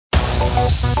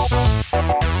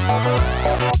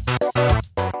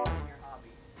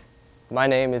My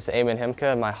name is Eamon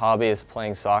Himka, and my hobby is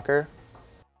playing soccer.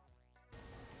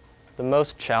 The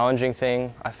most challenging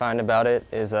thing I find about it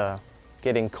is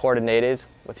getting coordinated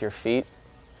with your feet,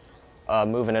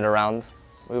 moving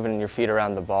your feet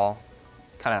around the ball.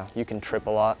 You can trip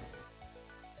a lot.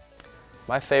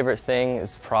 My favorite thing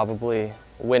is probably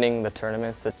winning the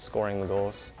tournaments and scoring the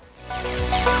goals.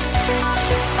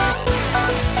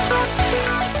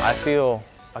 I feel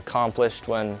accomplished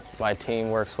when my team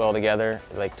works well together,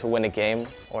 like to win a game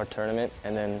or a tournament,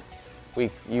 and then we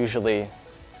usually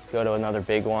go to another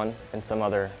big one in some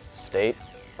other state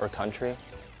or country.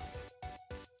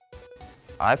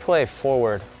 I play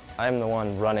forward. I'm the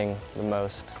one running the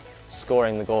most,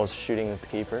 scoring the goals, shooting at the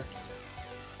keeper.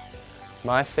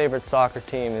 My favorite soccer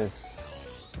team is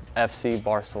FC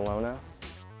Barcelona.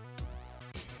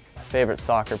 My favorite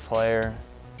soccer player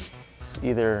is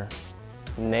either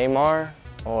Neymar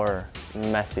or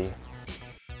Messi.